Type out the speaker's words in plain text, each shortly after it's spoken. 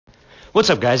What's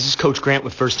up, guys? This is Coach Grant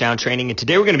with First Down Training, and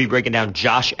today we're going to be breaking down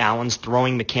Josh Allen's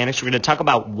throwing mechanics. We're going to talk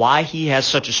about why he has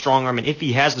such a strong arm, and if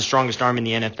he has the strongest arm in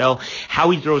the NFL, how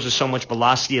he throws with so much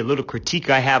velocity, a little critique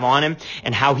I have on him,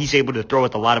 and how he's able to throw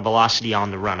with a lot of velocity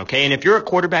on the run, okay? And if you're a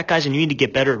quarterback, guys, and you need to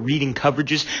get better at reading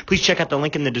coverages, please check out the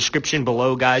link in the description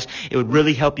below, guys. It would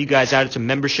really help you guys out. It's a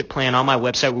membership plan on my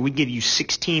website where we give you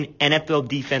 16 NFL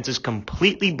defenses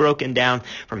completely broken down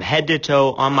from head to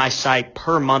toe on my site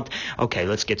per month. Okay,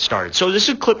 let's get started. So this is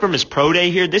a clip from his pro day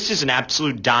here. This is an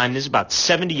absolute dime. This is about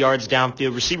 70 yards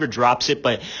downfield. Receiver drops it,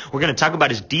 but we're going to talk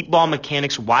about his deep ball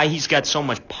mechanics, why he's got so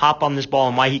much pop on this ball,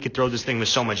 and why he could throw this thing with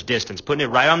so much distance. Putting it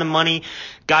right on the money,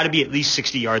 got to be at least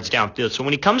 60 yards downfield. So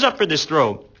when he comes up for this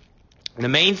throw, the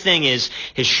main thing is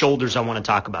his shoulders I want to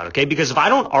talk about, okay? Because if I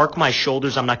don't arc my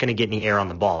shoulders, I'm not going to get any air on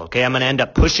the ball, okay? I'm going to end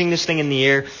up pushing this thing in the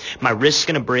air. My wrist's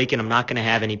going to break, and I'm not going to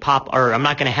have any pop, or I'm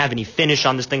not going to have any finish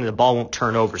on this thing. The ball won't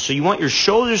turn over. So you want your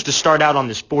shoulders to start out on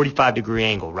this 45-degree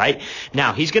angle, right?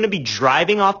 Now, he's going to be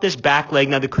driving off this back leg.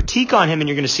 Now, the critique on him, and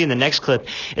you're going to see in the next clip,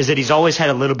 is that he's always had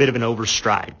a little bit of an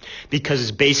overstride because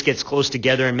his base gets close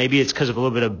together, and maybe it's because of a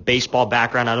little bit of baseball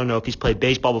background. I don't know if he's played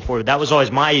baseball before, but that was always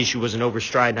my issue, was an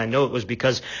overstride, and I know it was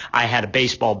because I had a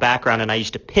baseball background and I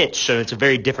used to pitch, so it's a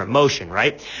very different motion,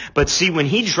 right? But see, when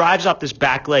he drives off this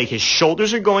back leg, his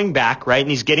shoulders are going back, right? And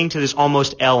he's getting to this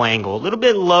almost L angle, a little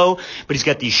bit low, but he's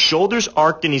got these shoulders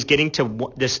arced and he's getting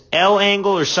to this L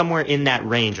angle or somewhere in that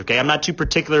range, okay? I'm not too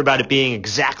particular about it being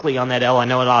exactly on that L. I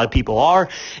know a lot of people are,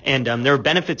 and there are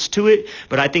benefits to it,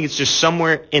 but I think it's just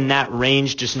somewhere in that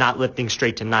range, just not lifting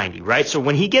straight to 90, right? So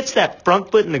when he gets that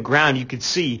front foot in the ground, you can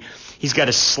see he's got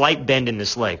a slight bend in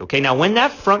this leg, okay? Now, when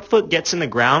that front foot gets in the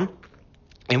ground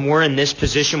and we're in this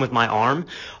position with my arm,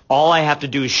 all I have to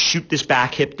do is shoot this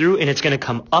back hip through, and it's going to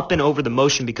come up and over the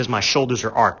motion because my shoulders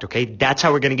are arced, okay? That's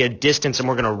how we're going to get distance, and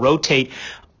we're going to rotate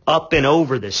up and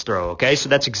over this throw, okay? So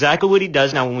that's exactly what he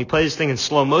does. Now, when we play this thing in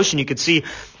slow motion, you can see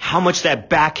how much that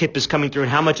back hip is coming through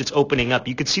and how much it's opening up.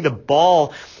 You can see the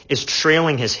ball is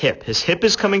trailing his hip. His hip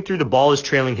is coming through, the ball is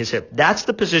trailing his hip. That's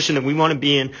the position that we want to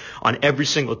be in on every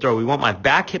single throw. We want my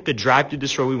back hip to drive through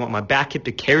this throw. We want my back hip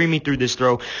to carry me through this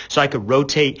throw so I could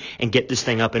rotate and get this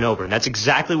thing up and over. And that's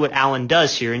exactly what Allen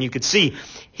does here. And you can see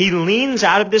he leans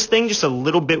out of this thing just a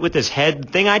little bit with his head.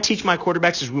 The thing I teach my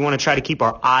quarterbacks is we want to try to keep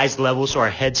our eyes level so our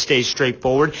head stays straight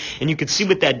forward. And you can see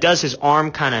what that does. His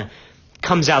arm kind of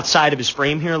comes outside of his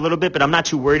frame here a little bit, but I'm not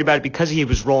too worried about it because he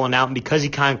was rolling out and because he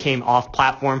kind of came off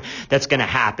platform. That's going to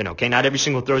happen, okay? Not every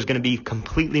single throw is going to be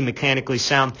completely mechanically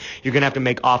sound. You're going to have to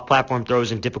make off-platform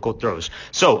throws and difficult throws.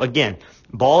 So, again,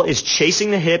 ball is chasing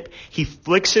the hip. He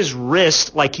flicks his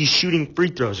wrist like he's shooting free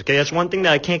throws, okay? That's one thing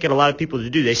that I can't get a lot of people to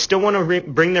do. They still want to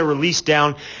bring their release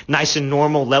down nice and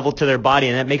normal level to their body,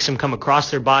 and that makes them come across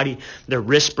their body. Their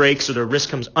wrist breaks, so their wrist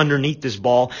comes underneath this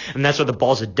ball, and that's why the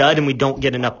ball's a dud and we don't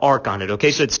get enough arc on it,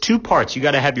 okay? So it's two parts. You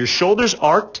got to have your shoulders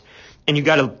arced, and you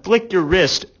got to flick your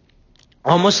wrist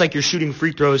almost like you're shooting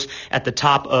free throws at the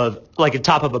top of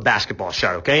a basketball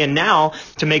shot, okay? And now,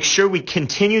 to make sure we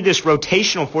continue this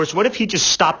rotational force, what if he just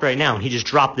stopped right now and he just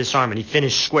dropped this arm and he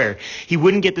finished square? He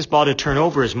wouldn't get this ball to turn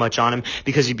over as much on him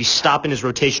because he'd be stopping his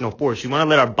rotational force. We want to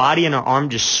let our body and our arm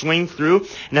just swing through,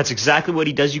 and that's exactly what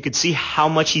he does. You can see how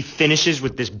much he finishes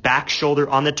with this back shoulder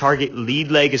on the target. Lead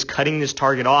leg is cutting this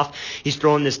target off. He's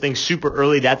throwing this thing super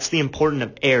early. That's the importance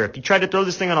of air. If he tried to throw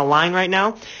this thing on a line right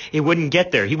now, it wouldn't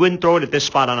get there. He wouldn't throw it at this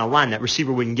spot on a line. That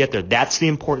receiver wouldn't get there. That's the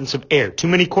importance of air. Too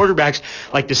many quarterbacks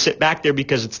like to sit back there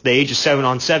because it's the age of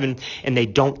 7-on-7 and they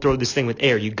don't throw this thing with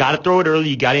air. You got to throw it early.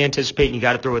 You got to anticipate, and you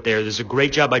got to throw it there. There's a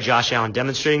great job by Josh Allen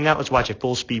demonstrating that. Let's watch it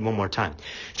full speed one more time.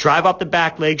 Drive off the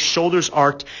back leg, shoulders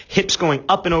arced, hips going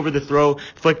up and over the throw.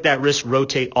 Flick that wrist,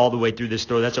 rotate all the way through this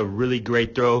throw. That's a really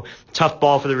great throw. Tough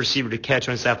ball for the receiver to catch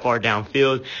when it's that far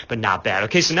downfield, but not bad.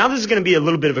 Okay, so now this is going to be a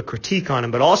little bit of a critique on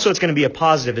him, but also it's going to be a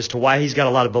positive as to why he's got a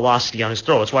lot of velocity on his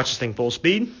throw. Let's watch this thing full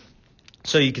speed.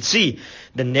 So you can see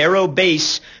the narrow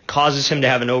base causes him to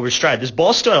have an overstride. This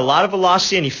ball still had a lot of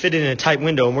velocity, and he fit it in a tight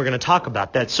window, and we're going to talk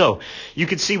about that. So you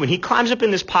can see when he climbs up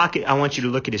in this pocket, I want you to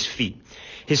look at his feet.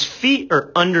 His feet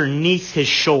are underneath his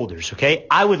shoulders, okay?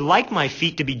 I would like my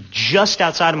feet to be just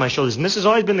outside of my shoulders, and this has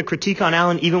always been the critique on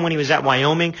Allen, even when he was at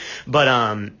Wyoming, but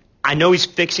I know he's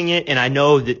fixing it, and I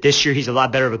know that this year he's a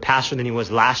lot better of a passer than he was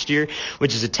last year,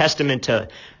 which is a testament to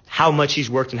how much he's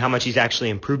worked and how much he's actually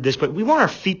improved this. But we want our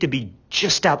feet to be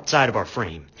just outside of our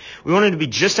frame. We want it to be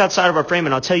just outside of our frame,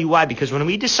 and I'll tell you why. Because when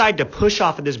we decide to push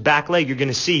off of this back leg, you're going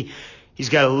to see He's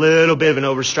got a little bit of an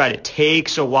overstride. It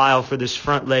takes a while for this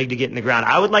front leg to get in the ground.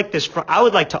 I would like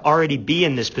to already be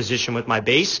in this position with my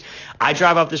base. I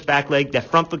drive off this back leg. That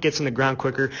front foot gets in the ground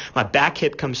quicker. My back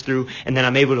hip comes through, and then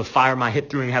I'm able to fire my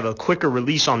hip through and have a quicker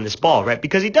release on this ball, right?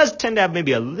 Because he does tend to have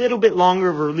maybe a little bit longer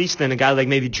of a release than a guy like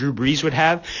maybe Drew Brees would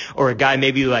have, or a guy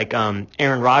maybe like Aaron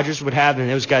Rodgers would have, and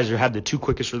those guys have the two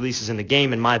quickest releases in the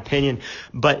game, in my opinion.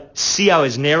 But see how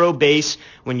his narrow base,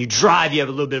 when you drive, you have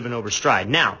a little bit of an overstride.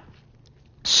 Now,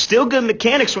 still good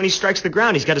mechanics when he strikes the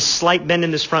ground. He's got a slight bend in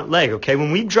this front leg, okay?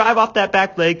 When we drive off that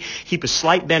back leg, keep a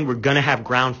slight bend, we're going to have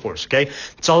ground force, okay?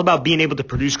 It's all about being able to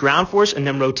produce ground force and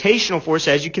then rotational force.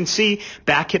 As you can see,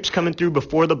 back hips coming through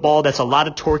before the ball. That's a lot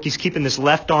of torque. He's keeping this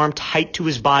left arm tight to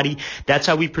his body. That's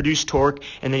how we produce torque,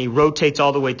 and then he rotates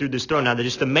all the way through this throw. Now,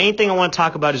 just the main thing I want to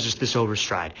talk about is just this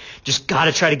overstride. Just got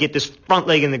to try to get this front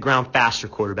leg in the ground faster,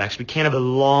 quarterbacks. We can't have a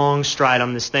long stride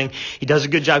on this thing. He does a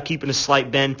good job keeping a slight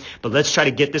bend, but let's try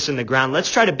to get this in the ground. Let's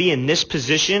try to be in this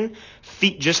position,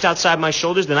 feet just outside my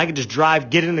shoulders. Then I can just drive,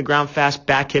 get it in the ground fast,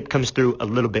 back hip comes through a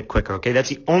little bit quicker, okay? That's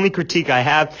the only critique I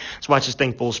have. Let's watch this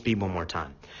thing full speed one more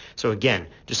time. So again,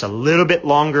 just a little bit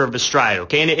longer of a stride,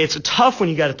 okay? And it's tough when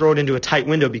you got to throw it into a tight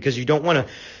window because you don't want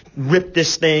to rip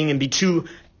this thing and be too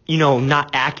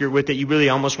not accurate with it. You really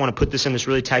almost want to put this in this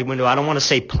really tight window. I don't want to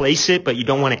say place it, but you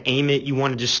don't want to aim it. You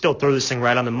want to just still throw this thing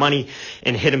right on the money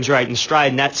and hit him right in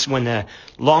stride. And that's when the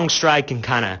long stride can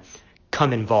kind of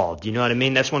come involved. You know what I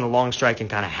mean? That's when the long stride can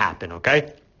kind of happen,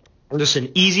 okay? Just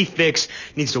an easy fix.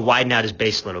 Needs to widen out his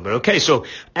base a little bit. Okay, so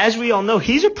as we all know,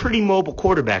 he's a pretty mobile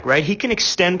quarterback, right? He can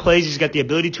extend plays. He's got the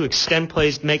ability to extend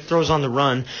plays, make throws on the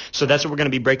run. So that's what we're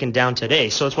going to be breaking down today.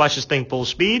 So let's watch this thing full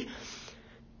speed.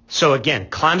 So again,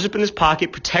 climbs up in his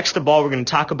pocket, protects the ball. We're going to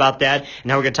talk about that. And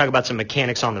now we're going to talk about some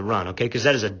mechanics on the run, okay? Because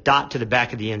that is a dot to the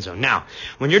back of the end zone. Now,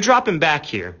 when you're dropping back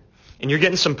here and you're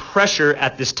getting some pressure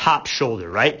at this top shoulder,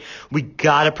 right? We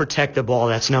got to protect the ball.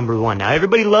 That's number one. Now,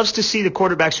 everybody loves to see the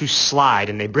quarterbacks who slide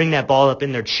and they bring that ball up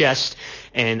in their chest.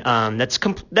 And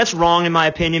that's wrong in my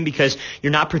opinion because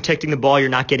you're not protecting the ball. You're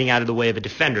not getting out of the way of a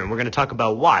defender. And we're going to talk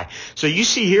about why. So you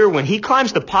see here, when he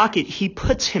climbs the pocket, he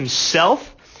puts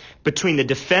himself between the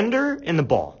defender and the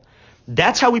ball.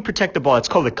 That's how we protect the ball. It's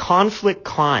called a conflict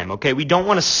climb, okay? We don't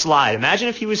want to slide. Imagine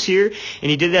if he was here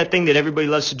and he did that thing that everybody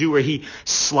loves to do where he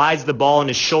slides the ball and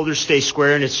his shoulders stay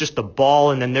square and it's just the ball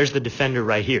and then there's the defender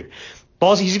right here.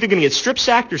 He's either going to get strip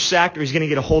sacked or he's going to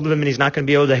get a hold of him and he's not going to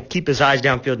be able to keep his eyes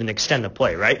downfield and extend the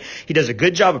play, right? He does a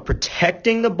good job of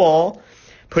protecting the ball,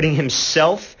 putting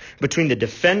himself between the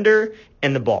defender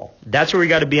and the ball. That's where we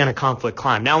got to be on a conflict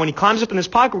climb. Now, when he climbs up in this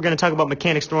pocket, we're going to talk about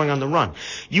mechanics throwing on the run.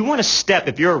 You want to step,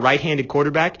 if you're a right-handed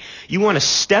quarterback, you want to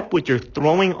step with your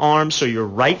throwing arm, so your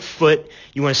right foot.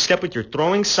 You want to step with your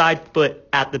throwing side foot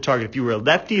at the target. If you were a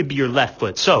lefty, it'd be your left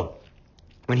foot. So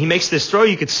when he makes this throw,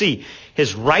 you could see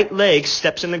his right leg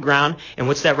steps in the ground, and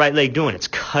what's that right leg doing? It's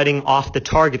cutting off the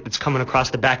target that's coming across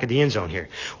the back of the end zone here.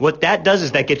 What that does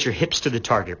is that gets your hips to the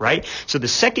target, right? So the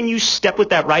second you step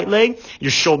with that right leg,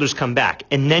 your shoulders come back,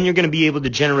 and then you're going to be able to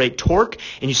generate torque,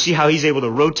 and you see how he's able to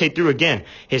rotate through again.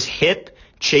 His hip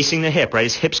chasing the hip, right?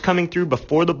 His hip's coming through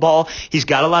before the ball. He's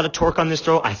got a lot of torque on this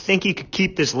throw. I think he could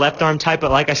keep this left arm tight,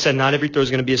 but like I said, not every throw is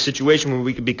going to be a situation where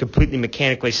we could be completely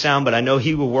mechanically sound, but I know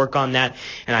he will work on that,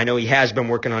 and I know he has been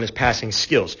working on his passing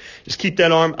skills. Just keep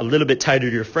that arm a little bit tighter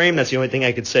to your frame. That's the only thing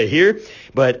I could say here.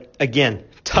 But again,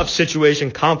 tough situation,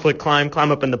 conflict climb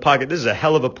up in the pocket. This is a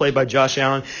hell of a play by Josh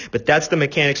Allen, but that's the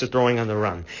mechanics of throwing on the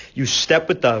run. You step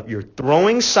with your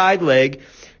throwing side leg,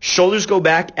 shoulders go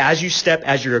back as you step,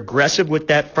 as you're aggressive with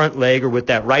that front leg or with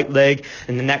that right leg,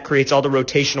 and then that creates all the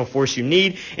rotational force you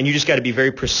need, and you just got to be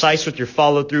very precise with your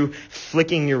follow-through,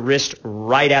 flicking your wrist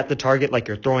right at the target like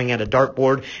you're throwing at a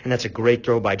dartboard, and that's a great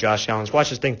throw by Josh Allen. Let's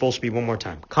watch this thing full speed one more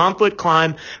time. Conflict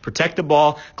climb, protect the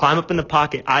ball, climb up in the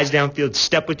pocket, eyes downfield,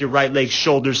 step with your right leg,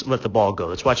 shoulders, let the ball go.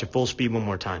 Let's watch it full speed one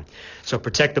more time. So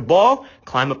protect the ball,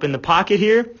 climb up in the pocket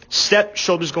here, step,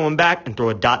 shoulders going back, and throw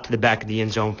a dot to the back of the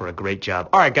end zone for a great job.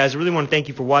 All right, guys, I really want to thank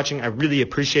you for watching. I really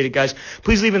appreciate it, guys.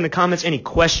 Please leave in the comments any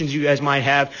questions you guys might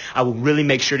have. I will really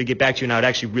make sure to get back to you, and I would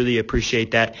actually really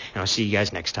appreciate that, and I'll see you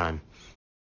guys next time.